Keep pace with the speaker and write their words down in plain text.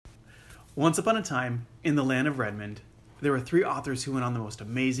Once upon a time, in the land of Redmond, there were 3 authors who went on the most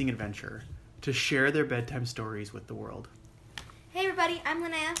amazing adventure to share their bedtime stories with the world. Hey everybody, I'm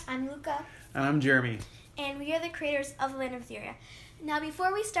Linnea. I'm Luca. And I'm Jeremy. And we are the creators of The Land of Etheria. Now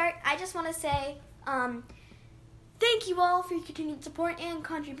before we start, I just want to say thank you all for your continued support and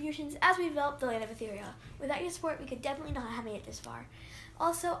contributions as we develop The Land of Etheria. Without your support, we could definitely not have made it this far.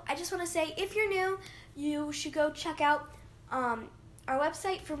 Also, I just want to say, if you're new, you should go check out our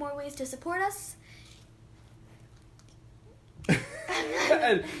website for more ways to support us.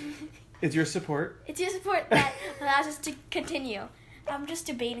 It's your support. It's your support that allows us to continue. I'm just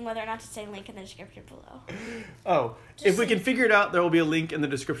debating whether or not to say link in the description below. Oh, Just if we can figure it out, there will be a link in the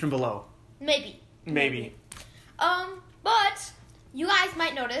description below. Maybe. But you guys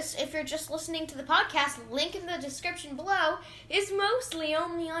might notice, if you're just listening to the podcast, link in the description below is mostly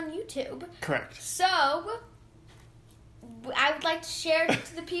only on YouTube. Correct. So, I would like to share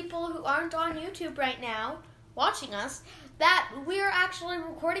to the people who aren't on YouTube right now, watching us, that we're actually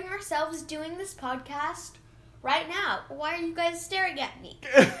recording ourselves doing this podcast right now. Why are you guys staring at me?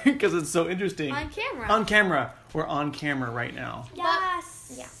 Because it's so interesting. On camera. On camera. We're on camera right now.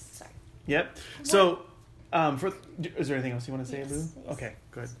 Yes. Yeah, sorry. Yep. So, is there anything else you want to say, Yes, Lou? yes. Okay,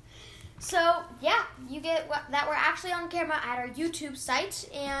 good. So, yeah, you get that we're actually on camera at our YouTube site,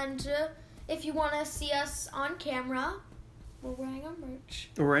 and if you want to see us on camera, we're wearing our merch.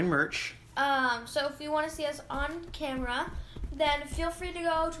 We're in merch. So if you want to see us on camera, then feel free to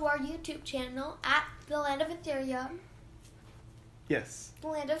go to our YouTube channel at The Land of Etheria. Yes. The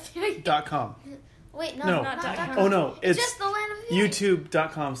Land of Etheria. .com. Wait, no, No. not .com. Oh, no. It's just The Land of Etheria.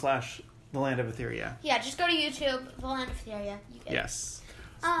 YouTube.com/The Land of Etheria. Yeah, just go to YouTube, The Land of Etheria. You get Yes.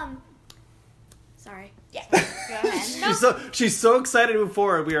 Sorry. Yeah. Go ahead. She's so excited to move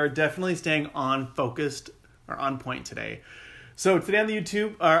forward. We are definitely staying on point today. So today on the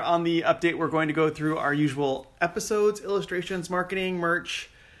YouTube, or on the update, we're going to go through our usual episodes, illustrations, marketing,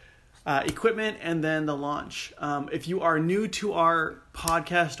 merch, equipment, and then the launch. If you are new to our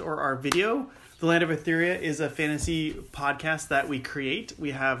podcast or our video, The Land of Etheria is a fantasy podcast that we create.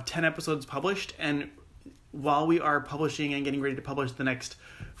 We have 10 episodes published, and while we are publishing and getting ready to publish the next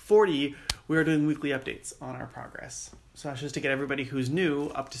 40, we are doing weekly updates on our progress. So that's just to get everybody who's new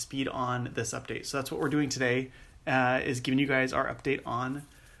up to speed on this update. So that's what we're doing today, is giving you guys our update on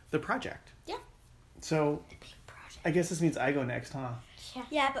the project. Yeah. So I guess this means I go next, huh?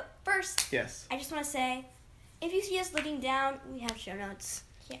 Yeah, but first, Yes. I just want to say, if you see us looking down, we have show notes.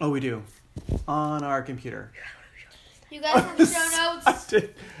 Oh, we do. On our computer. You guys have show notes.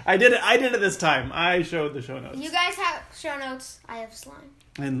 I did it this time. I showed the show notes. You guys have show notes. I have slime.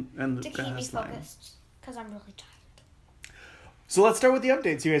 And To keep me slime. focused. Because I'm really tired. So let's start with the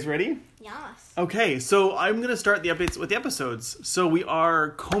updates. You guys ready? Yes. Okay, so I'm going to start the updates with the episodes. So we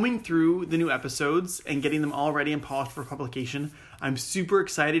are combing through the new episodes and getting them all ready and polished for publication. I'm super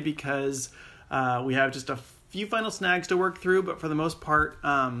excited because we have just a few final snags to work through, but for the most part,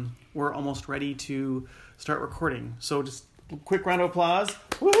 we're almost ready to start recording. So just a quick round of applause.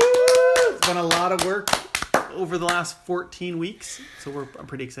 Woo! It's been a lot of work over the last 14 weeks, so I'm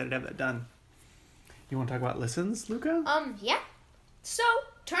pretty excited to have that done. You want to talk about listens, Luca? Yeah. So,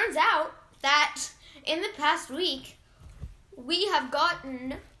 turns out that in the past week, we have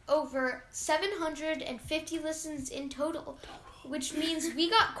gotten over 750 listens in total, which means we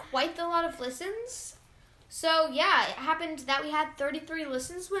got quite a lot of listens. So, yeah, it happened that we had 33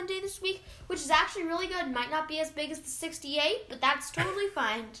 listens one day this week, which is actually really good. Might not be as big as the 68, but that's totally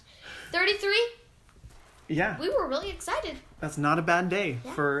fine. 33? Yeah. We were really excited. That's not a bad day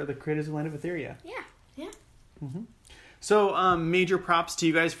for the creators of Land of Etheria. Yeah. Mm-hmm. So, major props to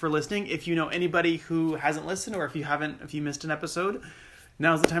you guys for listening. If you know anybody who hasn't listened, or if you missed an episode,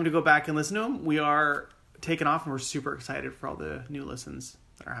 now's the time to go back and listen to them. We are taking off, and we're super excited for all the new listens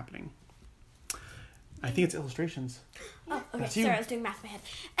that are happening. I think it's illustrations. Oh, okay. That's you. Sorry, I was doing math in my head.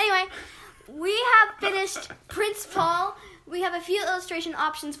 Anyway, we have finished Prince Paul. We have a few illustration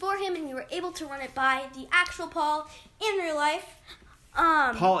options for him, and we were able to run it by the actual Paul in real life.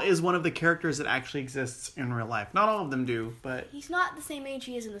 Paul is one of the characters that actually exists in real life. Not all of them do, but He's not the same age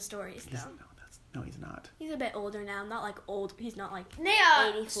he is in the stories, though. no, he's not. He's a bit older now. Not like old. He's not like Nea,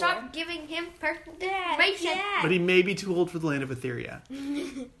 84. stop giving him personal information. But he may be too old for the Land of Etheria.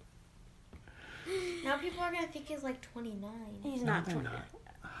 Now people are going to think he's like 29. He's No, not they're 20. not.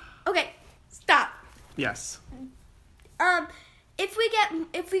 Okay, stop. Yes. If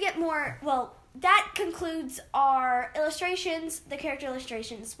we get more, well, that concludes our illustrations, the character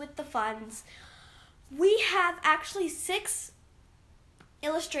illustrations with the funds. We have actually 6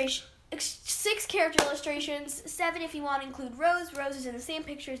 illustration 6 character illustrations, 7 if you want to include Rose. Rose is in the same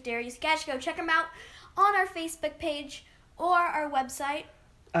picture as Darius. You guys should go check them out on our Facebook page or our website.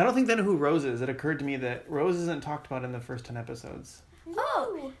 I don't think they know who Rose is. It occurred to me that Rose isn't talked about in the first 10 episodes.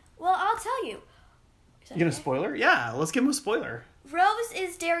 Oh, well, I'll tell you. You gonna spoiler? Yeah, let's give him a spoiler. Rose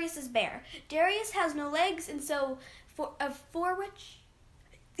is Darius's bear. Darius has no legs, and so for which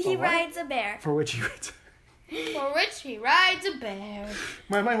he rides a bear. For which he rides. For which he rides a bear.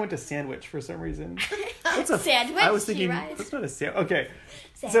 My mind went to sandwich for some reason. What's a Sandwich? I was thinking He rides. that's not a sandwich. Okay,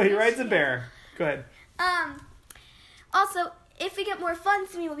 so he Sandwich, rides a yeah. bear. Go ahead. Also, if we get more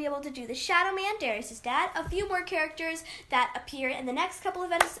funds, we will be able to do the Shadow Man, Darius' dad, a few more characters that appear in the next couple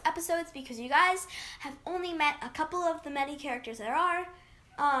of episodes because you guys have only met a couple of the many characters there are.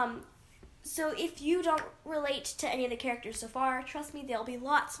 So if you don't relate to any of the characters so far, trust me, there'll be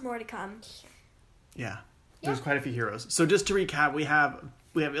lots more to come. Yeah, there's quite a few heroes. So just to recap, we have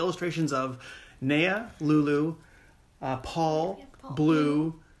illustrations of Naya, Lulu, Paul, Paul.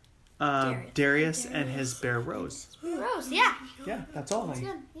 Blue, Darius. Darius, and his bear Rose. Rose, yeah. Yeah, that's all of them.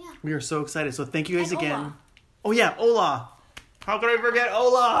 Good, yeah. We are so excited. So thank you guys And again. Ola. Oh yeah, Ola. How could I forget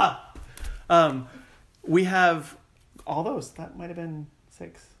Ola? We have all those. That might have been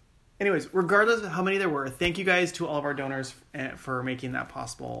 6. Anyways, regardless of how many there were, thank you guys to all of our donors for making that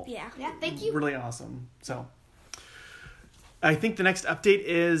possible. Yeah. Yeah, thank you. Really awesome. So I think the next update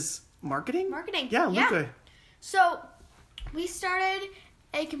is marketing. Marketing. Yeah, Luca. So, we started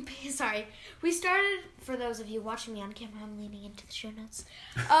we started, for those of you watching me on camera, I'm leaning into the show notes.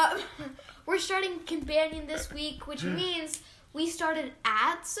 We're starting Companion this week, which means we started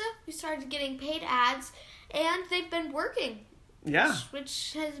ads. We started getting paid ads, and they've been working. Yeah.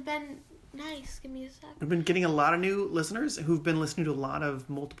 Which has been nice. Give me a sec. We've been getting a lot of new listeners who've been listening to a lot of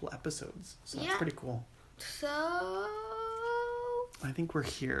multiple episodes. So that's Yeah. pretty cool. So, I think we're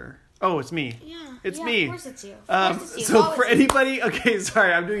here. Oh, it's me. yeah. It's yeah, me. Of course it's you. Of course it's you. So Always for you. anybody, okay,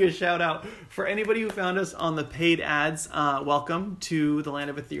 sorry, I'm doing a shout out. For anybody who found us on the paid ads, welcome to the land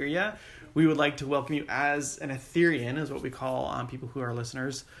of Etheria. We would like to welcome you as an Etherian, is what we call people who are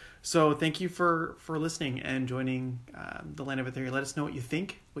listeners. So thank you for listening and joining the land of Etheria. Let us know what you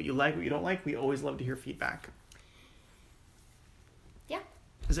think, what you like, what you don't like. We always love to hear feedback. Yeah.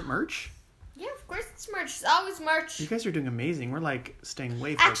 Is it merch? Yeah, of course it's merch. It's always merch. You guys are doing amazing. We're like staying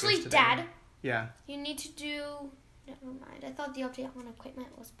way focused Actually, today. Dad, Yeah. you need to do... Never mind. I thought the update on equipment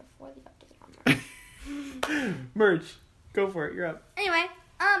was before the update on merch. Merch. Go for it. You're up. Anyway,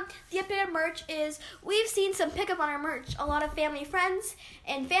 the updated merch is we've seen some pickup on our merch. A lot of family, friends,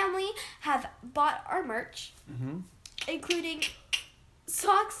 and family have bought our merch, including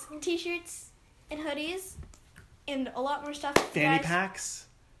socks, t-shirts, and hoodies, and a lot more stuff. Fanny Guys, packs.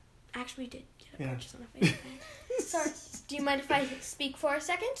 Actually, we did get a Yeah. purchase on a fanny pack. Sorry. Do you mind if I speak for a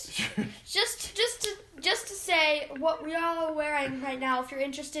second? Just to say what we all are wearing right now. If you're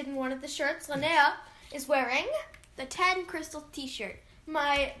interested in one of the shirts, Linnea is wearing. The 10 crystal t-shirt.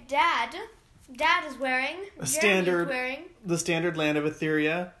 My dad is wearing. A Jeremy is standard- wearing. The standard land of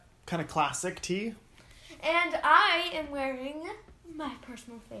Etheria, kind of classic tee. And I am wearing my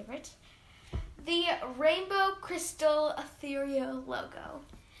personal favorite, the Rainbow Crystal Ethereal logo.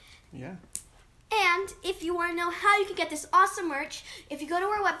 Yeah. And if you want to know how you can get this awesome merch, if you go to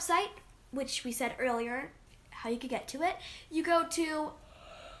our website, which we said earlier, how you could get to it, you click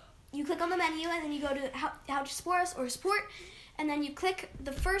on the menu and then you go to how to support us or support, and then you click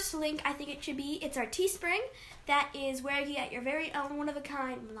the first link. I think it should be, it's our Teespring. That is where you get your very own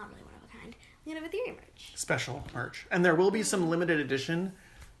one-of-a-kind, well, not really one-of-a-kind, Land of Etheria merch. Special merch. And there will be some limited edition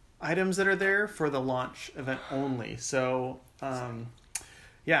items that are there for the launch event only. So,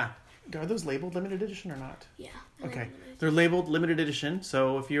 yeah. Are those labeled limited edition or not? Yeah. Okay. They're labeled limited edition.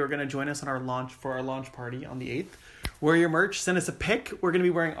 So if you're going to join us on our launch party on the 8th, wear your merch, send us a pic. We're going to be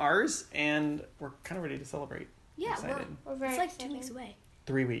wearing ours, and we're kind of ready to celebrate. Yeah, Excited. We're very it's like excited. 2 weeks away.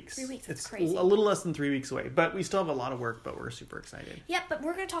 3 weeks. 3 weeks, It's that's crazy. a little less than 3 weeks away, but we still have a lot of work, but we're super excited. Yep, but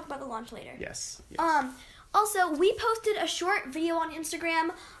we're going to talk about the launch later. Yes. Yes. Also, we posted a short video on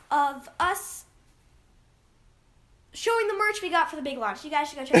Instagram of us showing the merch we got for the big launch. You guys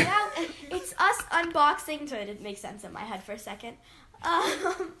should go check it out. It's us unboxing. So it didn't make sense in my head for a second.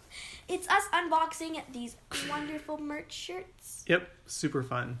 It's us unboxing these wonderful merch shirts. Yep. Super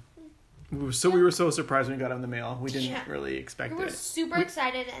fun. We were so surprised when we got them in the mail. We didn't Yeah. really expect We were it. super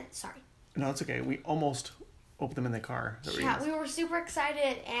excited and sorry. No, it's okay. We almost opened them in the car. Is that what Yeah, you we were super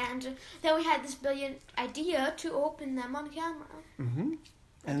excited, and then we had this brilliant idea to open them on camera. Mm-hmm.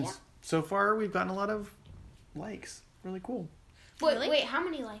 And Yeah. so far, we've gotten a lot of likes. Really cool. Really? Wait, how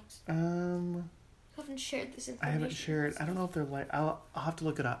many likes? Um, You haven't shared this I information. haven't shared. I don't know if they're like. I'll have to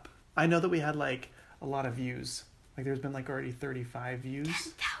look it up. I know that we had like a lot of views. Like there's been like already 35 views.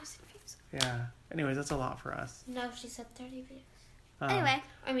 10,000 views. Yeah. Anyways, that's a lot for us. No, she said 30 views. Anyway.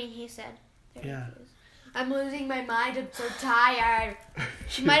 I mean, he said 30 Yeah. views. I'm losing my mind. I'm so tired.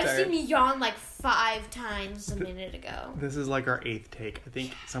 She might have seen me yawn like 5 times a minute ago. This is like our 8th take. I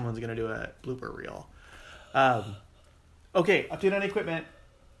think someone's gonna do a blooper reel. Okay, update on equipment.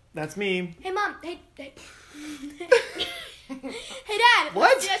 That's me. Hey, Mom. Hey. Hey, Dad.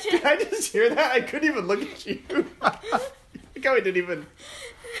 What? Yeah, Did I just hear that? I couldn't even look at you. Like how I didn't even.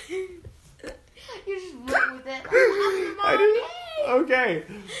 You just went with it. I didn't. Okay.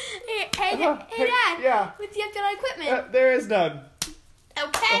 Hey, Dad. Yeah. What's the update on equipment? There is none.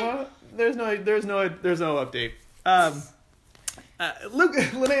 Okay. There's no update.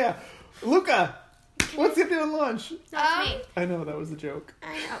 Luca, what's the update on launch? That's me. I know that was a joke.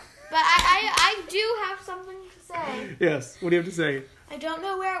 I know. But I do have something to say. Yes. What do you have to say? I don't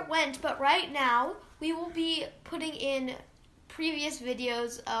know where it went, but right now we will be putting in previous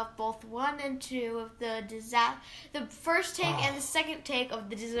videos of both 1 and 2 of the first take and the second take of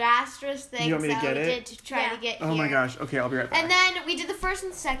the disastrous things You want me to that get we it? did to try to get Oh here. my gosh. Okay, I'll be right back. And then we did the first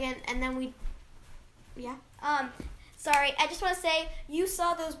and second, and then we, yeah. Sorry, I just want to say you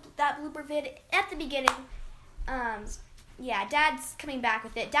saw that blooper vid at the beginning. Yeah, Dad's coming back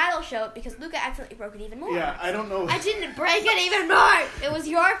with it. Dad will show it because Luca accidentally broke it even more. Yeah, I don't know. I didn't break it even more. It was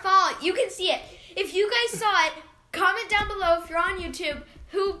your fault. You can see it. If you guys saw it, comment down below if you're on YouTube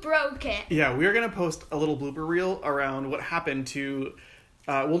who broke it. Yeah, we're going to post a little blooper reel around what happened to,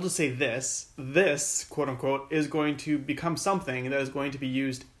 we'll just say this, quote unquote, is going to become something that is going to be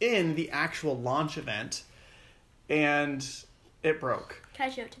used in the actual launch event. And it broke. Can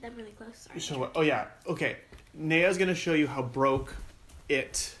I show it to them really close? Sorry. So, oh yeah, okay. Nea's going to show you how broke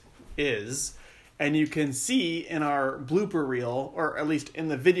it is. And you can see in our blooper reel, or at least in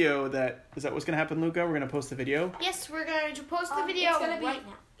the video is that what's going to happen, Luca? We're going to post the video? Yes, we're going to post the video It's gonna be, right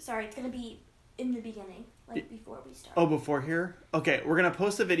now. Sorry, it's going to be in the beginning, like before we start. Oh, before here? Okay, we're going to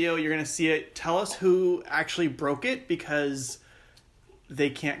post the video. You're going to see it. Tell us who actually broke it because they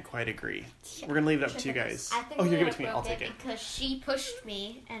can't quite agree. We're going to leave it up to you guys. I think Oh, you give Leah it to me. broke I'll take it. because she pushed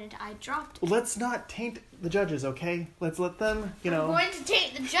me and I dropped it. Let's not taint the judges, okay? Let's let them, I'm going to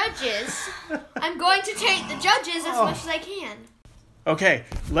taint the judges. I'm going to taint the judges as much as I can. Okay,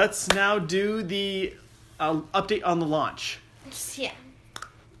 let's now do the update on the launch. Yeah.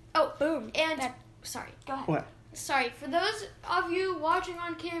 Oh, Boom. and sorry. Go ahead. What? Sorry, for those of you watching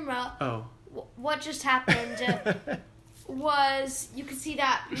on camera, Oh. what just happened was you could see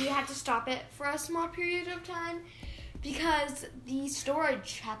that we had to stop it for a small period of time because the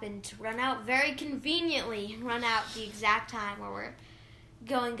storage happened to run out very conveniently, run out the exact time where we're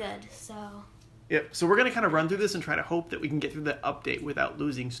going good. So Yep, so we're going to kind of run through this and try to hope that we can get through the update without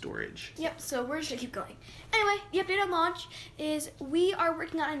losing storage. Yep, so we're just going to keep going. Anyway, the update on launch is we are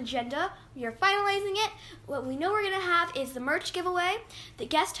working on an agenda. We are finalizing it. What we know we're going to have is the merch giveaway, the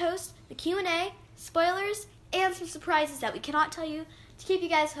guest host, the Q&A, spoilers, and some surprises that we cannot tell you to keep you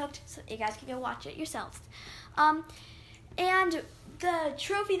guys hooked so you guys can go watch it yourselves. And the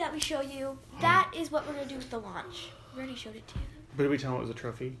trophy that we show you, that is what we're going to do with the launch. We already showed it to you. But did we tell them it was a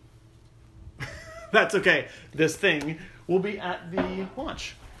trophy? That's okay. This thing will be at the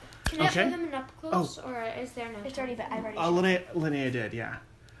launch. can I Okay. show them an up close, or is there no? It's already, I've already showed it. Linnea did, yeah.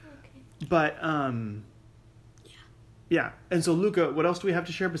 Okay. But, yeah. And so, Luca, what else do we have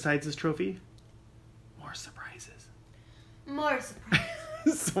to share besides this trophy? More surprises. More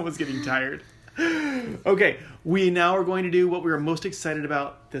surprise. Someone's getting tired. Okay, we now are going to do what we were most excited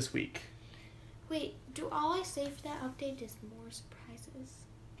about this week. Wait, do all I say for that update is more surprises?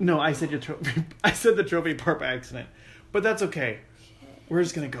 No, I said your trophy. I said the trophy part by accident, but that's okay. We're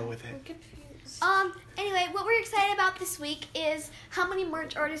just gonna go with I'm it. confused. Anyway, what we're excited about this week is how many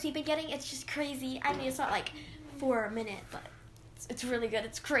merch orders we've been getting. It's just crazy. I mean, it's not like for a minute, but it's really good.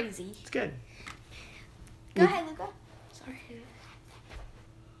 It's crazy. It's good. Go ahead, Luca. Sorry.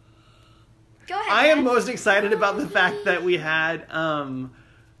 Go ahead. I am Dad. most excited about the fact that we had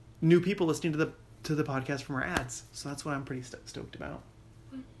new people listening to the podcast from our ads. So that's what I'm pretty stoked about.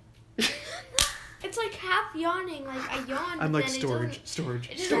 It's like half yawning, like I yawn. I'm but like then storage. storage.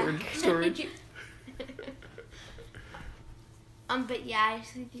 But yeah, I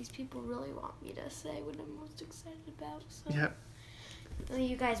think these people really want me to say what I'm most excited about. So. Yep. Well,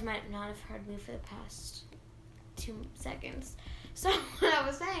 you guys might not have heard me for the past 2 seconds. So what I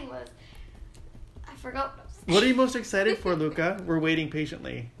was saying was, I forgot what I was saying. What are you most excited for, Luca? We're waiting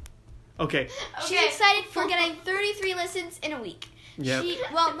patiently. Okay. She's excited for getting 33 listens in a week. Yep.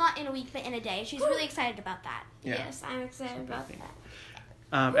 Well, not in a week, but in a day. She's really excited about that. Yeah. Yes, I'm excited about that.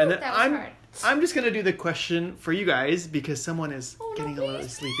 And then that was hard. I'm just gonna do the question for you guys because someone is Oh, no, getting a little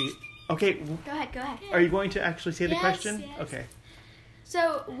please. sleepy. Okay, Go ahead. are you going to actually say the Yes, question? yes. Okay.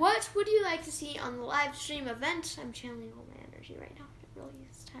 So, what would you like to see on the live stream event? I'm channeling all my energy right now. It really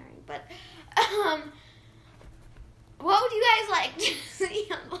is tiring. But, what would you guys like to see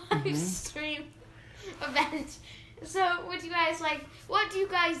on the live stream event? So, would you guys like? What do you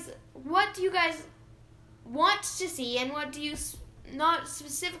guys want to see, and what do you not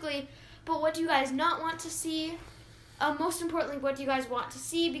specifically? But what do you guys not want to see? Most importantly, what do you guys want to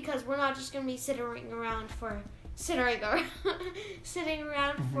see? Because we're not just going to be sitting around for an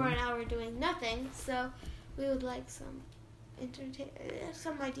hour doing nothing. So we would like some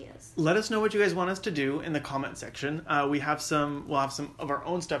ideas. Let us know what you guys want us to do in the comment section. We'll have some of our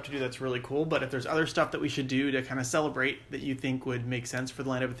own stuff to do that's really cool. But if there's other stuff that we should do to kind of celebrate that you think would make sense for the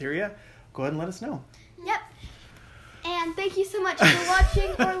land of Etheria, go ahead and let us know. Yep. And thank you so much for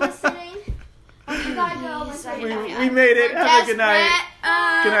watching or listening. You gotta go. We made it. Have a good night.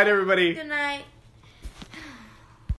 Desperate. Good night, everybody. Good night.